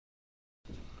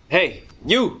Hey,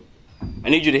 you! I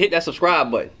need you to hit that subscribe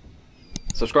button.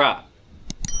 Subscribe.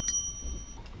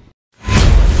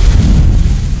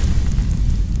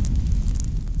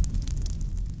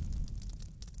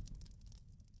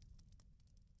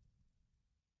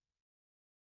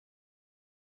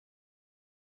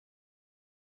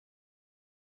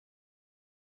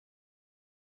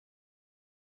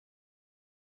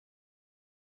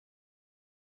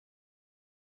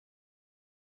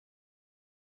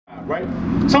 Right?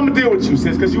 So I'm going to deal with you,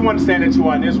 sis, because you understand that you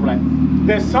are an Israelite.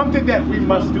 There's something that we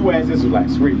must do as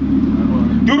Israelites. Read.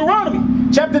 Deuteronomy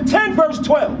chapter 10 verse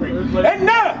 12. And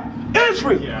now,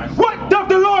 Israel, what doth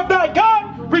the Lord thy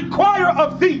God require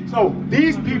of thee? So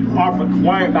these people are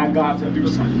required by God to do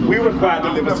something. We're required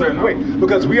to live a certain way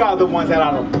because we are the ones that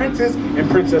are the princes and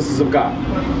princesses of God.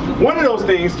 One of those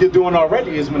things you're doing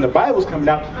already is when the Bible's coming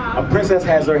out, a princess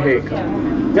has her head cut.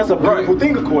 That's a beautiful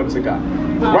thing according to God.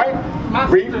 Right?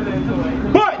 Read.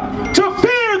 But to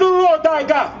fear the Lord thy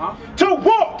God, to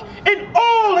walk in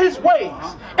all his ways,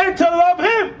 and to love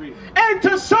him, and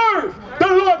to serve the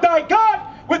Lord thy God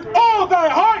with all thy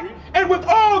heart and with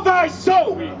all thy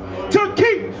soul, to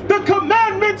keep the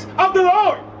commandments of the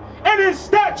Lord and his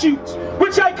statutes,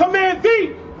 which I command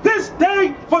thee this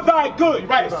day for thy good.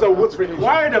 Right, so what's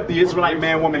required of the Israelite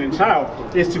man, woman, and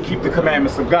child is to keep the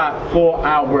commandments of God for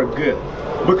our good.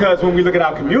 Because when we look at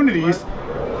our communities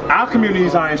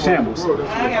are in shambles.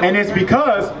 And it's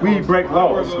because we break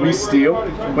laws. We steal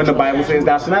when the Bible says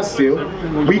thou shalt not steal.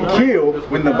 We kill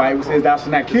when the Bible says thou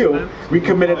shalt not kill. We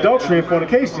commit adultery and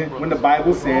fornication when the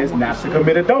Bible says not to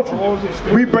commit adultery.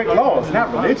 We break laws,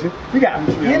 not religion. We got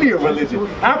plenty of religion.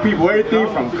 Our people, everything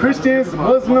from Christians,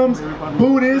 Muslims,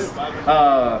 Buddhists,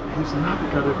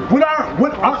 what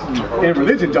are in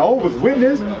religion? Jehovah's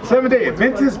Witness, Seventh-day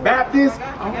Adventists, Baptists.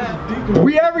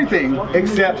 We everything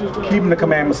except keeping the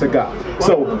commandments of God.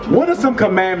 So what are some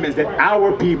commandments that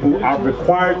our people are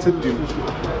required to do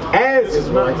as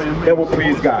Israelites that will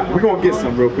please God? We're going to get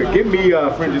some real quick. Give me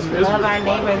fringes first. Love our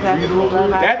neighbors as we love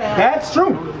ourselves. That's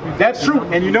true. That's true.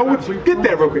 And you know what? Get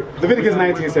that real quick. Leviticus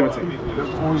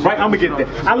 19:17. Right? I'm going to get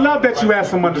that. I love that you have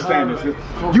some understanding.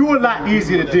 You're a lot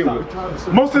easier to deal with.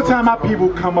 Most of the time our people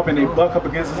come up and they buck up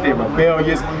against us. They're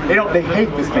rebellious. They hate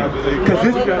this thing.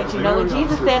 But you know what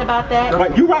Jesus said about that?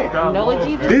 Right, you're right. You know what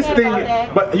Jesus said about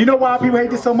that? But you know why people hate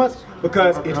this so much?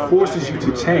 Because it forces you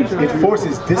to change. It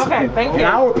forces discipline. Okay, thank you. And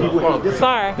our people hate this.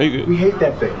 Sorry. We hate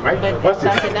that thing, right? But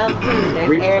there's something else too.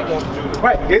 There's arrogance.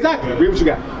 Right, exactly. Read what you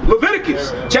got.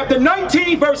 Leviticus chapter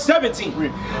 19 verse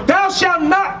 17. Thou shalt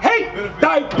not hate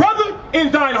thy brother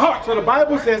in thine heart. So the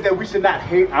Bible says that we should not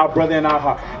hate our brother in our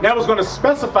heart. Now it's going to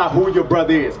specify who your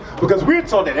brother is. Because we're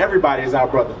told that everybody is our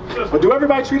brother. But do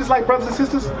everybody treat us like brothers and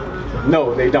sisters?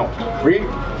 No, they don't. Read.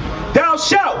 Thou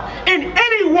shalt in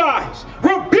any wise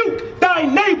rebuke thy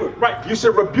neighbor. Right, you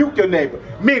should rebuke your neighbor.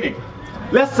 Meaning,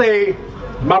 let's say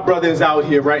my brother is out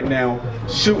here right now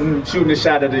shooting a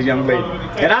shot at a young lady.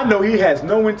 And I know he has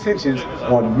no intentions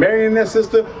on marrying that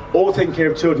sister or taking care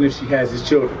of children if she has his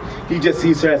children. He just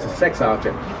sees her as a sex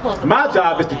object. My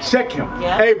job is to check him.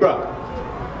 Yeah. Hey, bro,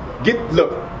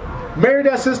 look, marry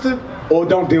that sister or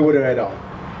don't deal with her at all.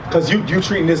 Because you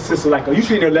treating this sister like, you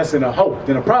treating her less than a hoe,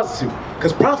 than a prostitute.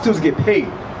 Because prostitutes get paid.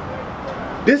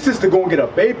 This sister gonna get a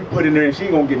baby put in there and she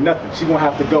ain't gonna get nothing. She gonna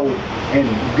have to go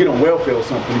and get on welfare or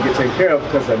something to get taken care of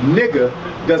because a nigga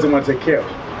doesn't want to take care of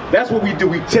her. That's what we do.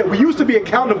 We used to be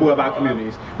accountable of our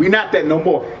communities. We not that no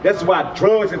more. That's why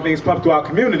drugs and things pump through our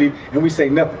community and we say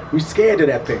nothing. We scared of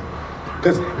that thing.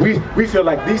 Because we feel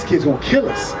like these kids gonna kill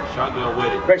us. Shotgun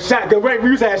with it. Right, shotgun, right, we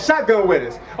used to have shotgun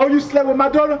with us. Oh, you slept with my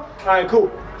daughter? All right,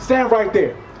 cool. Stand right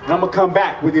there. And I'm gonna come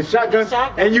back with your shotgun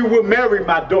and you will marry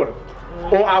my daughter.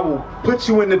 Or I will put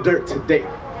you in the dirt today.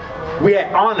 We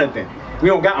had honor then. We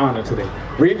don't got honor today.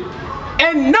 Read.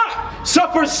 And not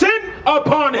suffer sin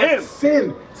upon him.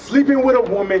 Sin. Sleeping with a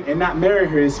woman and not marrying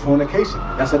her is fornication.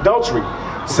 That's adultery.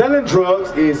 Selling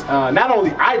drugs is not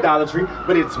only idolatry,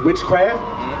 but it's witchcraft.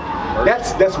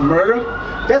 That's murder.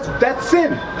 That's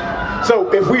sin.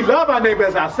 So if we love our neighbor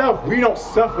as ourselves, we don't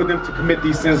suffer them to commit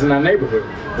these sins in our neighborhood.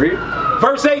 Read.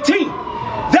 Verse 18.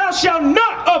 Thou shalt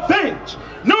not avenge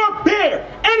nor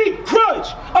bear any grudge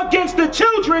against the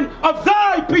children of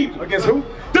thy people. Against who?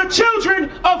 The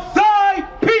children of thy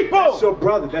people. That's your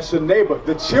brother, that's your neighbor.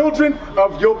 The children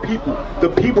of your people. The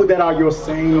people that are your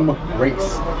same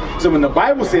race. So when the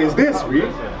Bible says this,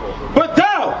 read. But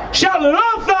thou shalt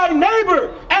love thy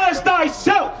neighbor as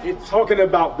thyself. It's talking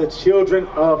about the children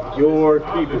of your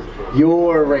people,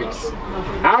 your race.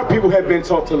 Our people have been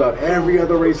taught to love every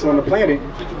other race on the planet,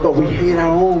 but we hate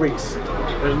our own race.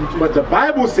 But the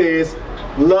Bible says,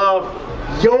 love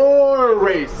your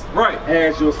race Right.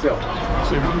 as yourself.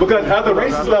 Because other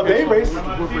races love their race.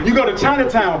 You go to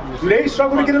Chinatown, do they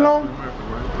struggle to get along?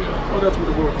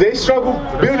 They struggle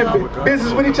building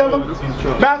business with each other.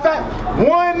 Matter of fact,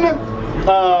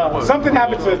 something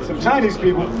happened to some Chinese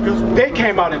people. They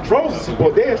came out in droves to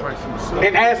support theirs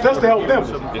and asked us to help them.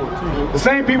 The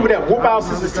same people that whoop our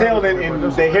sisters' tail in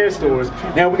their hair stores,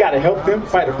 now we got to help them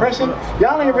fight oppression.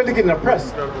 Y'all ain't really getting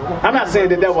oppressed. I'm not saying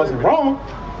that wasn't wrong,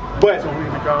 but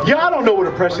y'all don't know what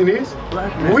oppression is.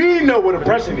 We know what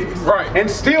oppression is. Right. And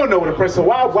still know what oppression is. So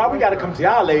why we got to come to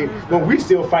y'all aid when we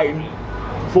still fighting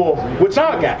for what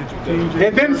y'all got?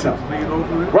 And then some.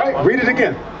 Right? Read it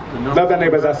again. Love thy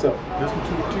neighbor as thyself.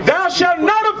 Thou shalt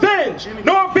not avenge,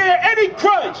 nor bear any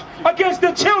grudge against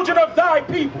the children of thy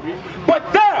people, but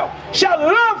thou shalt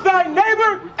love thy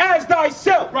neighbor as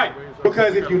thyself. Right.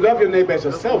 Because if you love your neighbor as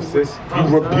yourself, sis,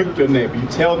 you rebuke your neighbor. You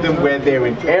tell them where they're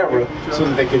in error so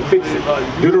that they can fix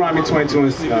it. Deuteronomy 22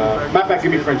 and matter of fact,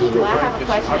 give me French real Well, I quick. have a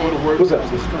question. What's up,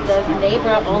 sis? Does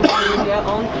neighbor only mean your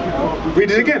own people?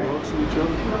 Read it again.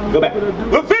 Go back.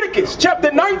 Leviticus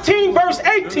chapter 19 verse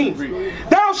 18.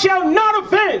 Thou shalt not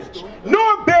avenge,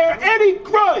 nor bear any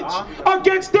grudge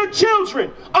against the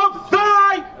children of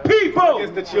thy people.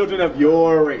 Against the children of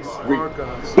your race. Read.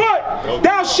 But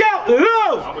thou shalt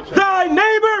love thy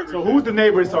neighbor. So who's the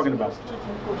neighbor he's talking about?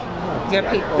 Your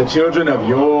people. The children of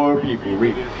your people.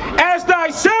 Read. As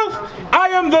thyself, I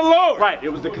am the Lord. Right, it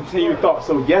was the continued thought.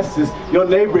 So yes, sis, your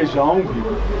neighbor is your own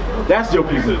people. That's your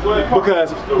people.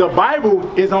 Because the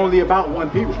Bible is only about one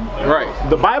people. Right.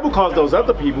 The Bible calls those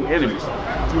other people enemies.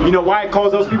 You know why it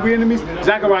calls those people enemies?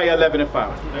 Zechariah 11 and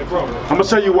 5. I'm going to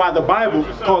show you why the Bible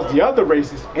calls the other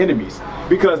races enemies.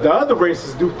 Because the other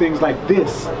races do things like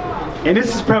this. And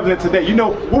this is prevalent today. You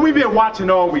know, what we've been watching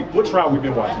all week. What trial we've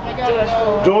been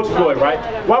watching? George Floyd,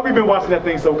 right? Why we been watching that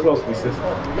thing so closely, sis?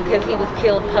 Because he was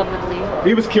killed publicly.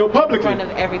 He was killed publicly. In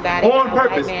front of everybody. On a white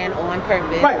purpose. man on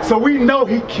purpose. Right, so we know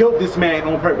he killed this man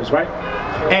on purpose, right?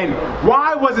 And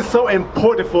why was it so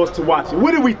important for us to watch it?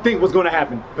 What did we think was going to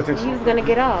happen, potentially? He was going to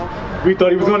get off. We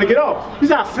thought he was going to get off. You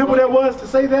see how simple that was to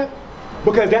say that?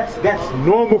 Because that's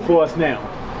normal for us now.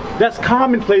 That's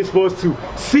commonplace for us to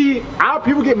see our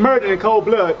people get murdered in cold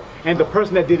blood and the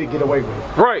person that did it get away with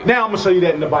it. Right. Now I'm going to show you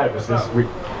that in the Bible. Sis. Read.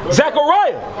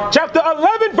 Zechariah chapter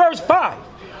 11 verse 5.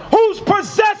 Whose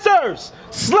possessors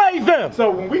slay them. So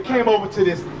when we came over to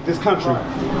this country,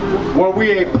 were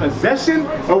we a possession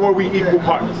or were we equal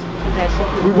partners?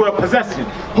 Possession. We were a possession.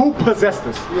 Who possessed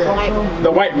us?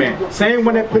 The white man. Same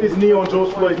one that put his knee on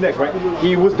George Floyd's neck, right?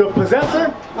 He was the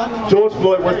possessor. George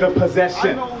Floyd was the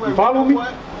possession. You follow me?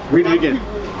 Read it again.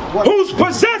 Whose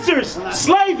possessors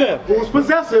slay them. Whose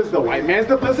possessors? The white man's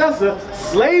the possessor.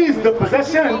 Slays the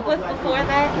possession. What was before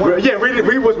that? Yeah,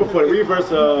 read what's before it. Read verse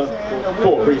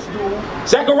 4. Read.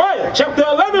 Zechariah chapter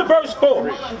 11 verse 4.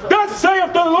 Thus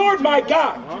saith the Lord my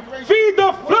God, feed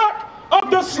the flock of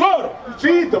the slaughter.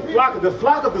 Feed the flock. The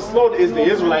flock of the slaughter is the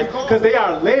Israelites because they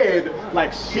are led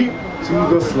like sheep to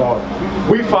the slaughter.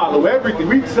 We follow everything.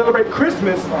 We celebrate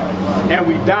Christmas and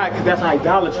we die because that's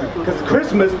idolatry. Because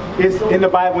Christmas is in the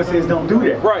Bible, it says don't do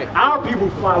that. Right. Our people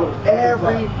follow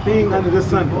everything under the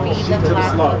sun. Sheep to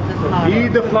the slaughter.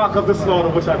 Feed the flock of the slaughter,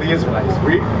 which are the Israelites.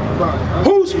 Read.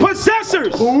 Whose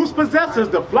possessors? Whose possessors?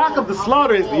 The flock of the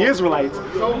slaughter is the Israelites.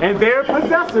 And their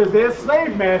possessors, their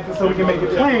slave masters, so we can make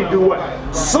it plain, do what?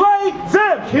 Slay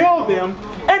them. Kill them.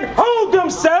 And hold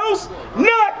themselves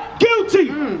not guilty.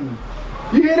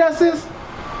 You hear that, sis?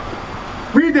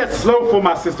 Read that slow for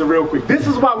my sister real quick. This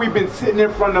is why we've been sitting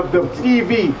in front of the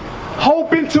TV,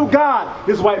 hoping to God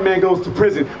this white man goes to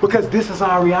prison. Because this is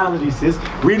our reality, sis.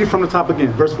 Read it from the top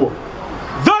again, verse 4.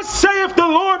 Thus saith the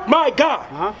Lord my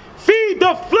God, feed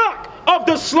the flock of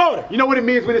the slaughter. You know what it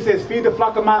means when it says feed the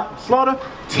flock of my slaughter?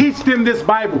 Teach them this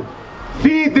Bible.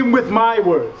 Feed them with my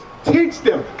words. Teach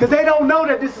them, because they don't know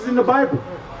that this is in the Bible.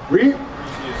 Read.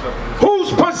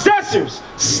 Whose possessors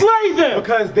slay them.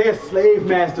 Because their slave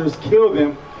masters kill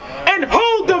them. And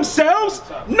hold themselves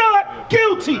not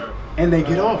guilty. And they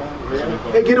get off.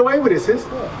 They get away with it, sis.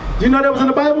 Do you know that was in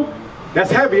the Bible? That's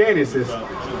heavy, ain't it, sis?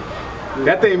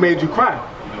 That thing made you cry.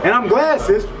 And I'm glad,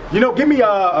 sis. You know, give me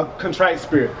a contrite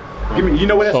spirit. Give me, you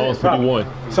know what that Psalms says?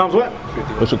 51. Psalms what?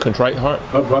 What's a contrite heart?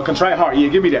 A contrite heart. Yeah,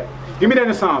 give me that. Give me that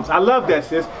in Psalms. I love that,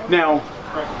 sis. Now,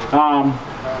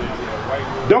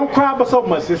 don't cry but so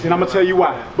much, sis, and I'm going to tell you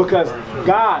why. Because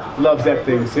God loves that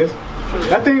thing, sis.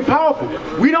 That thing powerful.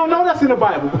 We don't know that's in the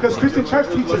Bible because Christian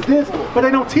church teaches this, but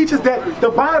they don't teach us that the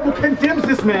Bible condemns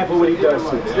this man for what he does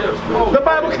to us. The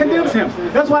Bible condemns him.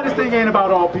 That's why this thing ain't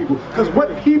about all people. Because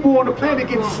what people on the planet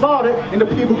getting slaughtered and the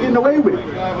people getting away with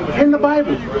it. In the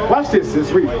Bible. Watch this,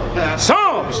 sis. Read.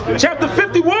 Psalms chapter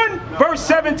 51, verse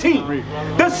 17.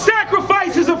 The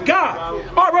sacrifices of God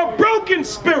are a broken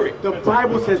spirit. The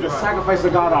Bible says the sacrifices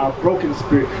of God are a broken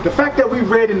spirit. The fact that we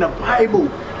read in the Bible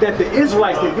that the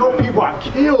Israelites, that your people are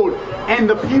killed and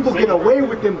the people get away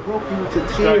with them, broke you to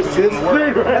tears, sis.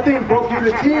 That thing broke you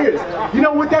to tears. You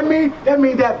know what that means? That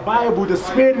means that Bible, the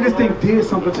spirit of this thing did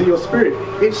something to your spirit.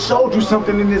 It showed you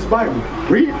something in this Bible.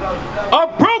 Read.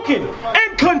 A broken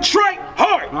and contrite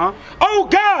heart. Oh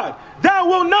God, thou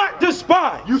wilt not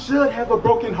despise. You should have a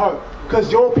broken heart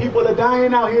because your people are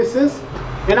dying out here, sis.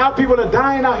 And our people are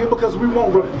dying out here because we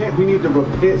won't repent. We need to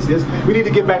repent, sis. We need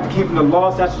to get back to keeping the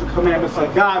law, statutes, and commandments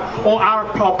of God, or our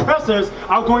oppressors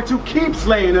are going to keep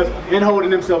slaying us and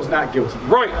holding themselves not guilty.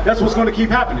 Right. That's what's going to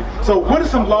keep happening. So what are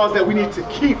some laws that we need to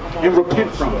keep and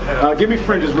repent from? Give me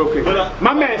fringes real quick.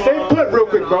 My man, say put real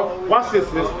quick, bro. Watch this,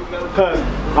 sis. Because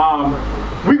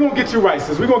we're going to get you right,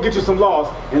 sis. We're going to get you some laws.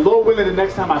 And Lord willing, the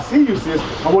next time I see you, sis,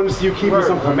 I want to see you keeping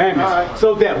some commandments.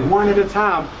 So that one at a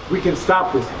time, we can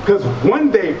stop this. Because one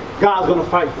day, God's going to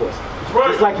fight for us.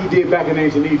 Just like he did back in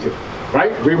ancient Egypt.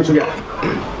 Right? Read what you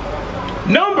got.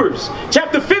 Numbers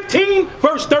chapter 15,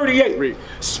 verse 38. Read.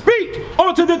 Speak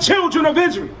unto the children of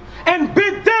Israel, and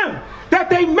bid them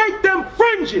that they make them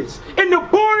fringes in the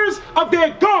borders of their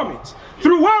garments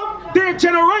throughout their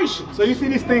generations. So you see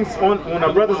these things on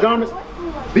our brothers' garments?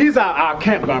 These are our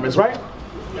camp garments, right?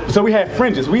 So we have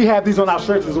fringes. We have these on our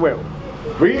shirts as well.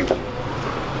 Read.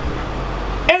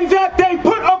 And that they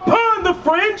put upon the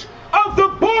fringe of the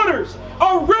borders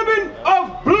a ribbon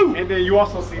of blue. And then you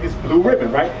also see this blue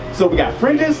ribbon, right? So we got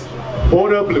fringes,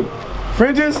 border of blue.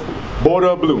 Fringes, border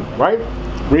of blue, right?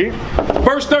 Read.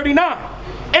 Verse 39.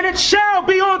 And it shall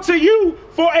be unto you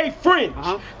for a fringe,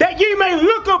 that ye may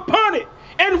look upon it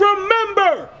and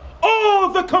remember all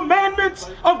the commandments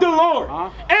of the Lord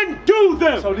and do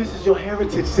them. So this is your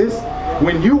heritage, sis.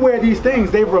 When you wear these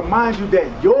things, they remind you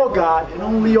that your God and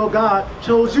only your God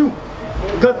chose you.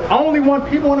 Because only one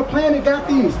people on the planet got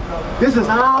these. This is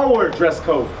our dress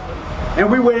code. And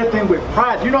we wear that thing with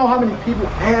pride. You know how many people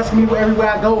ask me everywhere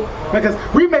I go? Because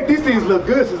we make these things look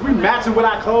good, sis. We match it with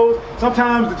our clothes.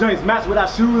 Sometimes the joints match with our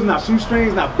shoes and our shoestrings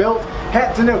and our belts,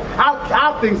 hats and everything.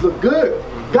 Our things look good.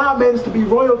 God made us to be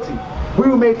royalty. We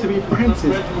were made to be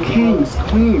princes, kings,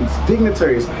 queens,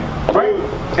 dignitaries, right?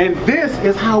 And this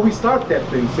is how we start that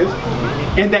thing, sis.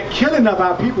 And that killing of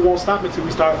our people won't stop until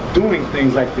we start doing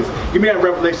things like this. Give me that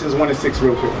Revelations 1 and 6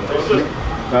 real quick.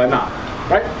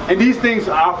 Right? And these things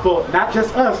are for not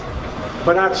just us,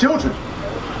 but our children.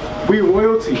 We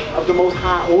royalty of the most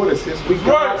high order, sis. We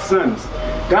God's sons.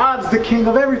 God's the king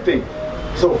of everything.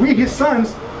 So if we his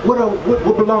sons,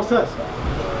 what belongs to us?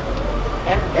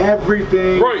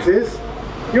 Everything, sis.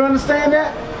 You understand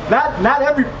that? Not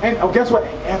every, and guess what?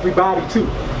 Everybody too.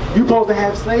 You supposed to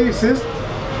have slaves, sis.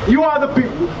 You are the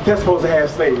people that's supposed to have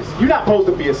slaves. You're not supposed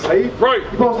to be a slave. Right.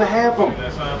 You're supposed to have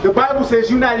them. The Bible says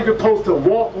you're not even supposed to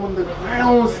walk on the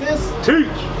ground, sis. Teach.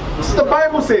 This is the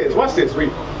Bible says. Watch this,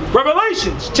 read.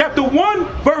 Revelations chapter 1,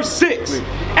 verse 6.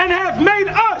 And have made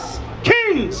us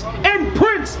kings and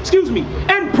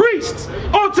and priests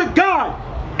unto God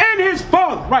and his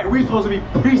Father. Right, we're supposed to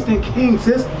be priests and kings,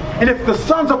 sis. And if the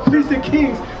sons are priests and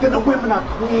kings, then the women are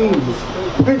queens,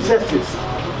 princesses.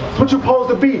 That's what you're supposed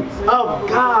to be, of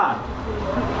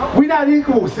God. We're not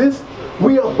equal, sis.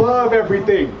 We above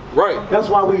everything. Right. That's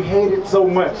why we hate it so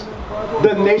much.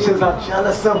 The nations are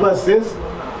jealous of us, sis.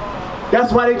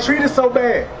 That's why they treat us so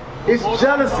bad. It's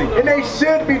jealousy, and they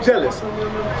should be jealous.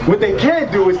 What they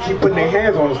can't do is keep putting their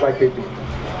hands on us like they do.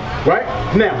 Right?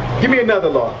 Now, give me another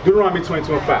law. Deuteronomy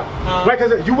 22 and 5. Right?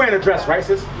 Because you wearing a dress, right,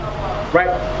 sis?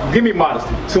 Right? Give me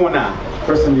modesty. 2 and 9.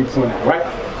 First Timothy 2 and 9,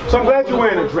 right? So I'm glad you're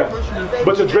wearing a dress.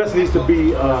 But your dress needs to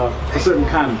be a certain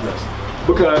kind of dress.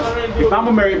 Because if I'm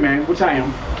a married man, which I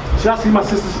am, should I see my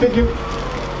sister's figure?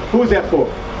 Who is that for?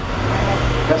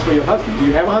 That's for your husband. Do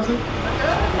you have a husband?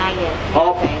 Not yet.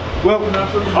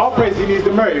 All praise, he needs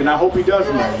to marry you, and I hope he does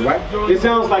marry you, right? It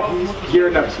sounds like he's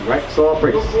gearing up to you, right? So all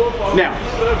praise. Now,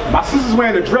 my sister's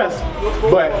wearing a dress,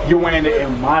 but you're wearing an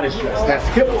immodest dress. That's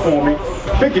hip forming,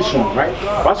 figure showing, right?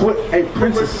 Watch what a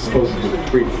princess is supposed to do.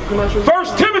 Read it.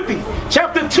 1 Timothy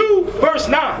chapter 2, verse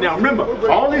 9. Now remember,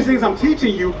 all these things I'm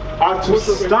teaching you are to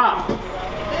stop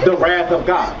the wrath of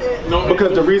God.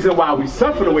 Because the reason why we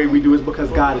suffer the way we do is because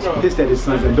God is pissed at his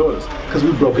sons and daughters. Because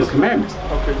we broke his commandments.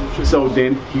 So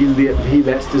then he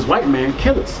lets this white man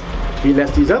kill us. He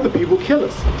lets these other people kill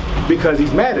us because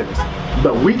he's mad at us.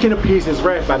 But we can appease his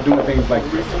wrath by doing things like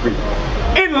this.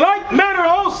 In like manner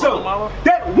also,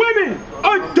 that women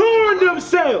adorn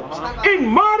themselves in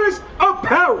modest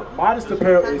apparel. Modest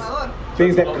apparel is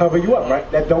things that cover you up, right?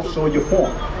 That don't show your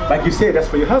form. Like you said, that's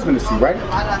for your husband to see, right?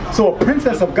 So a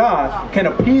princess of God can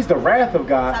appease the wrath of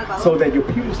God so that your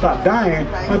people stop dying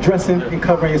by dressing and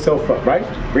covering yourself up, right?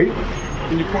 Read.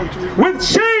 With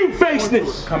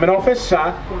shamefacedness. Coming off as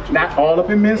shy, not all up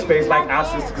in men's face like our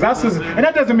sisters. Because our sisters, and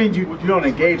that doesn't mean you don't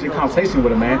engage in conversation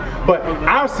with a man, but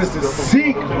our sisters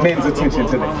seek men's attention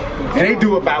to them. And they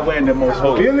do it by wearing the most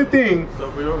revealing thing,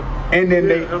 and then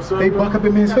they buck up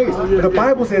in men's face. But the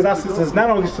Bible says our sisters not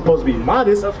only supposed to be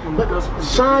modest, but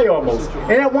shy almost.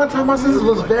 And at one time, our sisters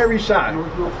was very shy.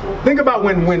 Think about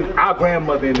when our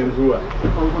grandmother and them grew up.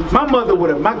 My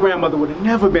grandmother would have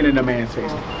never been in a man's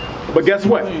face. But guess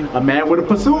what? A man would have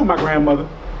pursued my grandmother.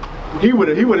 He would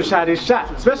have shot his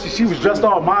shot. Especially she was dressed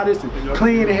all modest and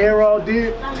clean, hair all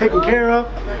did, taken care of.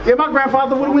 Yeah, my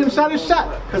grandfather would have went and shot his shot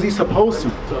because he's supposed to.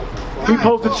 He's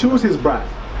supposed to choose his bride.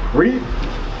 Read.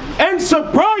 And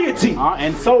sobriety.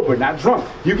 And sober, not drunk.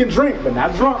 You can drink, but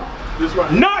not drunk.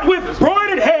 Not with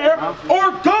broided hair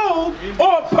or gold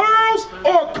or pearls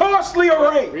or costly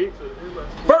array.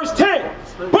 Verse 10.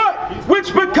 But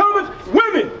which becometh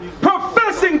women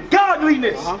professing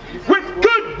godliness with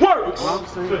good works.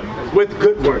 With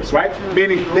good works, right?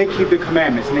 Meaning they keep the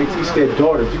commandments and they teach their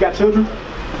daughters. You got children?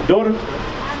 Daughter?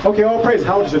 Okay, all praise.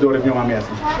 How old is your daughter if you don't mind me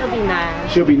asking? She'll be 9.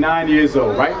 She'll be 9 years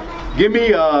old, right? Give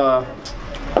me was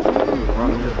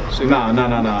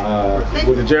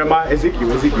it Jeremiah? Ezekiel.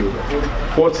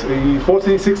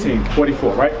 14, 16,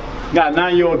 44, right? Got a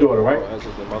 9-year-old daughter, right?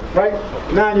 Right?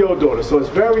 9-year-old daughter. So it's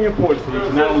very important for you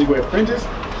to not only wear fringes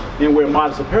and wear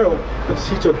modest apparel, but to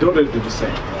teach your daughter to do the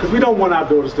same. Because we don't want our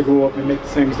daughters to grow up and make the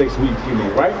same mistakes we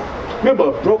made, right?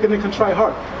 Remember, a broken and contrite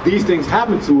heart. These things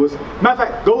happen to us. Matter of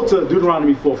fact, go to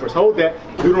Deuteronomy 4 first. Hold that.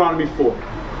 Deuteronomy 4,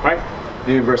 right?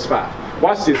 And in verse 5.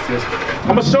 Watch this, sis.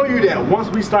 I'm going to show you that once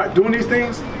we start doing these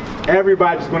things,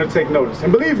 everybody's going to take notice.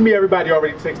 And believe me, everybody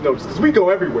already takes notice because we go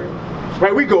everywhere.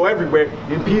 Right? We go everywhere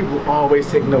and people always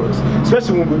take notice.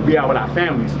 Especially when we be out with our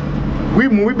families.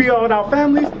 When we be out with our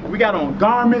families, we got on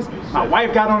garments. My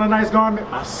wife got on a nice garment.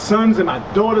 My sons and my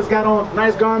daughters got on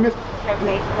nice garments. Her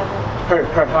face covered.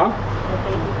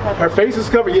 Her face is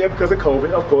covered, yeah, because of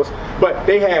COVID, of course. But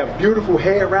they have beautiful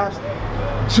hair wraps,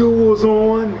 jewels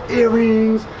on,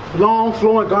 earrings, long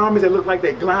flowing garments that look like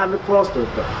they glide across the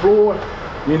floor.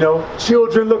 You know,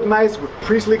 children look nice with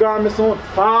priestly garments on.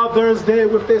 Fathers there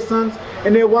with their sons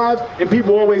and their wives. And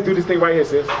people always do this thing right here,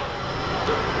 sis.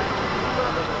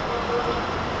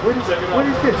 What is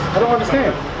this? I don't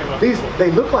understand.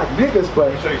 They look like niggas,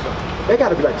 but they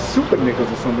gotta be like super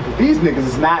niggas or something. Because these niggas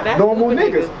is not normal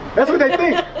niggas. That's what they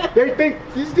think. They think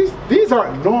these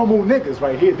aren't normal niggas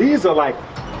right here. These are like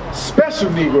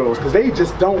special Negroes because they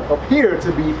just don't appear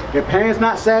to be, their pants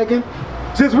not sagging.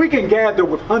 Since we can gather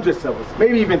with hundreds of us,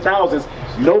 maybe even thousands,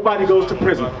 nobody goes to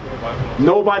prison.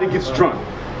 Nobody gets drunk.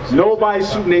 Nobody's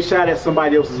shooting their shot at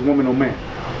somebody else's woman or man.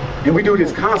 And we do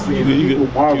this constantly and people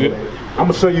marvel at it. I'm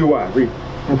going to show you why. Read.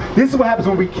 This is what happens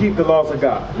when we keep the laws of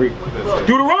God. Read.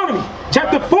 Deuteronomy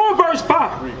chapter 4 verse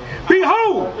 5.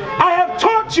 Behold, I have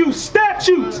taught you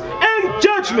statutes and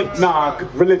judgments. Nah,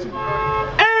 religion.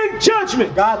 And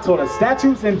judgments. God taught us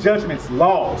statutes and judgments,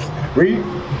 laws. Read.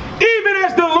 Even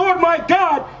as the Lord my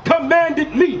God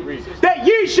commanded me, that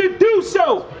ye should do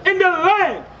so in the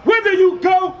land whither you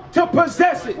go to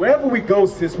possess it. Wherever we go,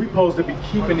 sis, we're supposed to be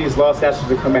keeping these laws, statutes,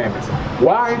 and commandments.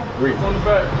 Why? Read.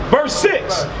 Verse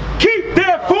 6. Keep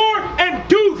therefore and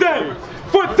do them,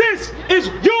 for this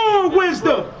is your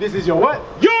wisdom. This is your what?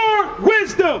 Your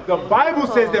wisdom. The Bible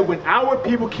says that when our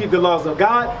people keep the laws of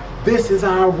God, this is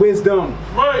our wisdom.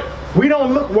 Right. We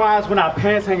don't look wise when our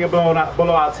pants hanging below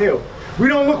our tail. We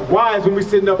don't look wise when we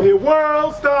sitting up here,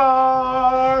 world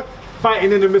star,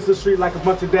 fighting in the midst of the street like a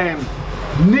bunch of damn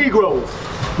Negroes.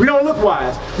 We don't look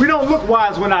wise. We don't look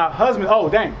wise when our husband, oh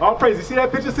dang, all praise. You see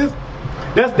that picture, sis?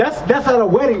 That's at a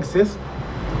wedding, sis.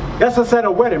 That's us at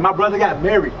a wedding. My brother got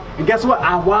married. And guess what?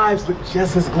 Our wives look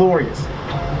just as glorious.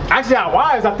 Actually, our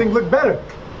wives, I think, look better.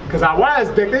 Because our wives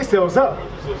deck themselves up.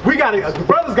 The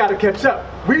brothers gotta catch up.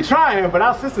 We trying, but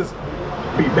our sisters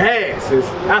be bad, sis.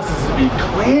 Our sisters be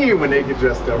clean when they get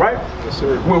dressed up, right? Yes,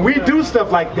 sir. When we do stuff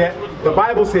like that, the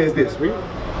Bible says this, read.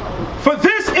 For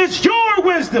this is your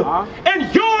wisdom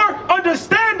and your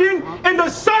understanding in the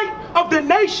sight of the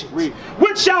nations,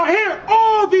 which shall hear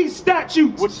all these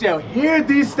statutes. Which shall hear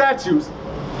these statutes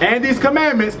and these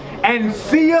commandments and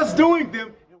see us doing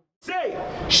them. Say,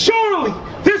 surely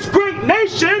this This great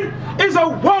nation is a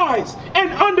wise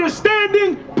and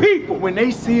understanding people. When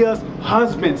they see us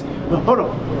husbands, well, hold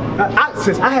on.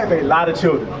 Sis, I have a lot of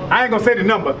children. I ain't gonna say the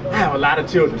number. I have a lot of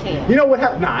children. You know what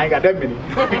happened? Nah, I ain't got that many.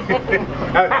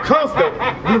 Close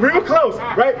though, real close,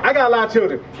 right? I got a lot of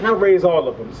children, and I raise all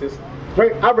of them, sis.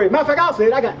 Right? Matter of fact, I'll say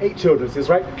it. I got 8 children, sis.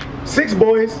 Right? 6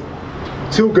 boys,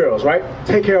 2 girls. Right?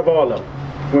 Take care of all of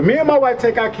them. When me and my wife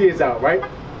take our kids out, right?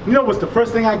 You know what's the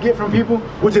first thing I get from people,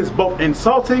 which is both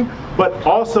insulting, but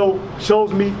also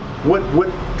shows me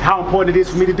how important it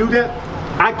is for me to do that?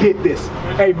 I get this.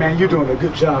 Hey man, you're doing a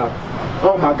good job.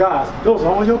 Oh my gosh, those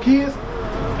are all your kids?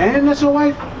 And that's your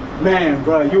wife? Man,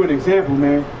 bro, you're an example,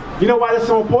 man. You know why that's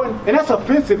so important? And that's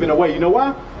offensive in a way. You know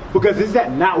why? Because is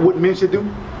that not what men should do?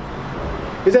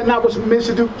 Is that not what men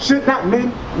should do? Should not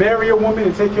men marry a woman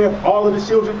and take care of all of the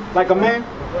children like a man?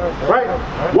 Right?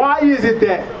 Why is it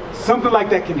that something like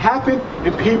that can happen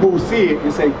and people will see it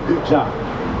and say, good job?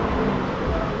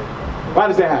 Why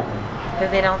does that happen?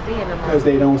 Because they don't see it no more. Because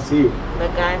they don't see it.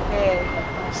 But God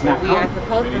said that we are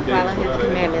supposed to follow His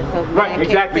commandments, so man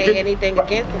can't say anything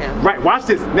against Him. Right, watch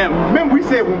this. Now, remember we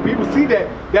said when people see that,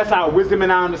 that's our wisdom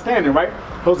and our understanding, right?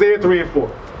 Hosea 3 and 4.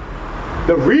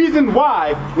 The reason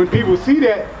why, when people see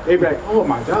that, they be like, oh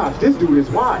my gosh, this dude is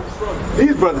wise.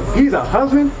 These brothers, he's a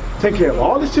husband, take care of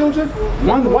all his children,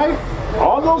 one wife,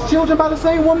 all those children by the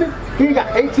same woman. He ain't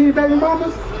got 18 baby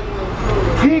mamas.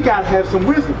 He got to have some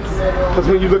wisdom. Because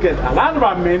when you look at a lot of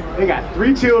our men, they got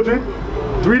 3 children,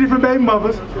 3 different baby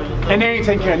mothers, and they ain't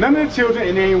taking care of none of the children,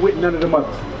 and they ain't with none of the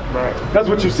mothers. Right. That's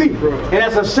what you see. And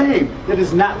that's a shame. That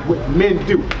is not what men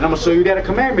do. And I'm going to show you that a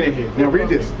commandment in here. Now read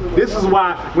this. This is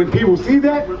why when people see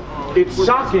that, it's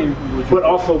shocking, but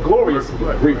also glorious.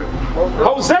 Read.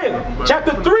 Hosea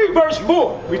chapter 3 verse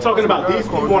 4. We're talking about these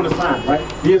people on the sign, right?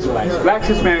 The Israelites, blacks,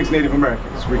 Hispanics, Native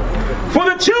Americans. Read. For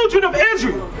the children of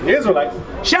Israel, the Israelites,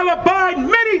 shall abide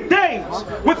many days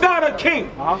without a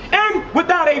king, and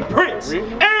without a prince,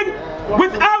 and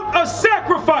without a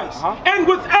sacrifice, and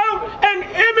without an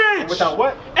image. Without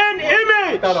what? An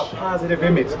image. Without a positive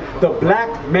image. The black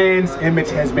man's image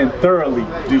has been thoroughly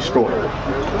destroyed.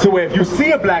 To where if you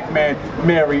see a black man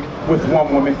married with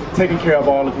one woman, taking care of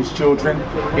all of his children,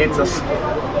 it's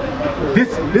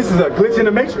this is a glitch in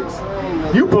the matrix.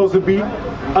 You're supposed to be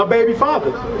a baby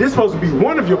father. This is supposed to be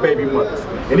one of your baby mothers.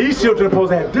 And these children are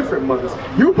supposed to have different mothers.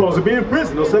 You're supposed to be in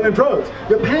prison or selling drugs.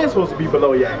 Your pants supposed to be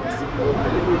below your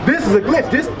ass. This is a glitch.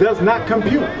 This does not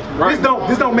compute. Right.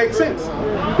 This don't make sense.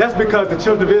 That's because the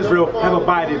children of Israel have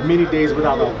abided many days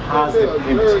without a positive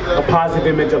image. A positive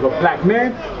image of a black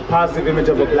man, a positive image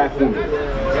of a black woman.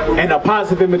 And a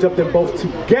positive image of them both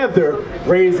together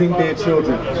raising their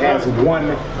children as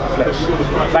one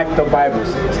flesh, like the Bible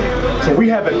says. So we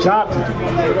have a job to do.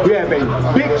 We have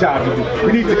a big job to do.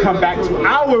 We need to come back to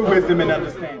our wisdom and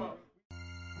understanding.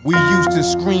 We used to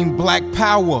scream black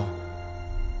power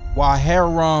while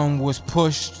heroin was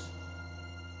pushed.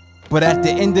 But at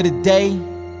the end of the day,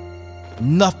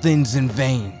 nothing's in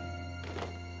vain.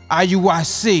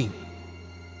 IUIC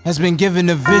has been given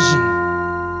a vision.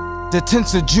 The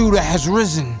tents of Judah has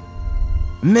risen.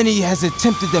 Many has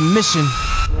attempted the mission.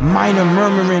 Minor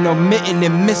murmuring, omitting,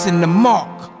 and missing the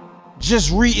mark.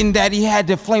 Just reading that he had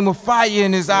the flame of fire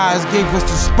in his eyes gave us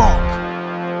the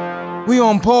spark. We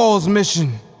on Paul's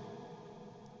mission.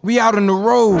 We out on the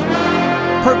road,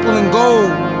 purple and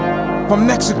gold. From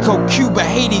Mexico, Cuba,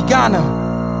 Haiti,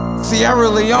 Ghana, Sierra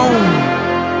Leone.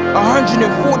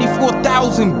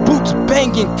 144,000 boots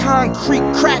banging,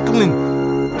 concrete crackling.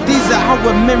 These are how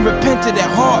men repented at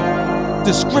heart.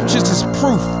 The scriptures is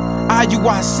proof.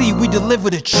 IUIC, we deliver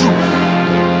the truth.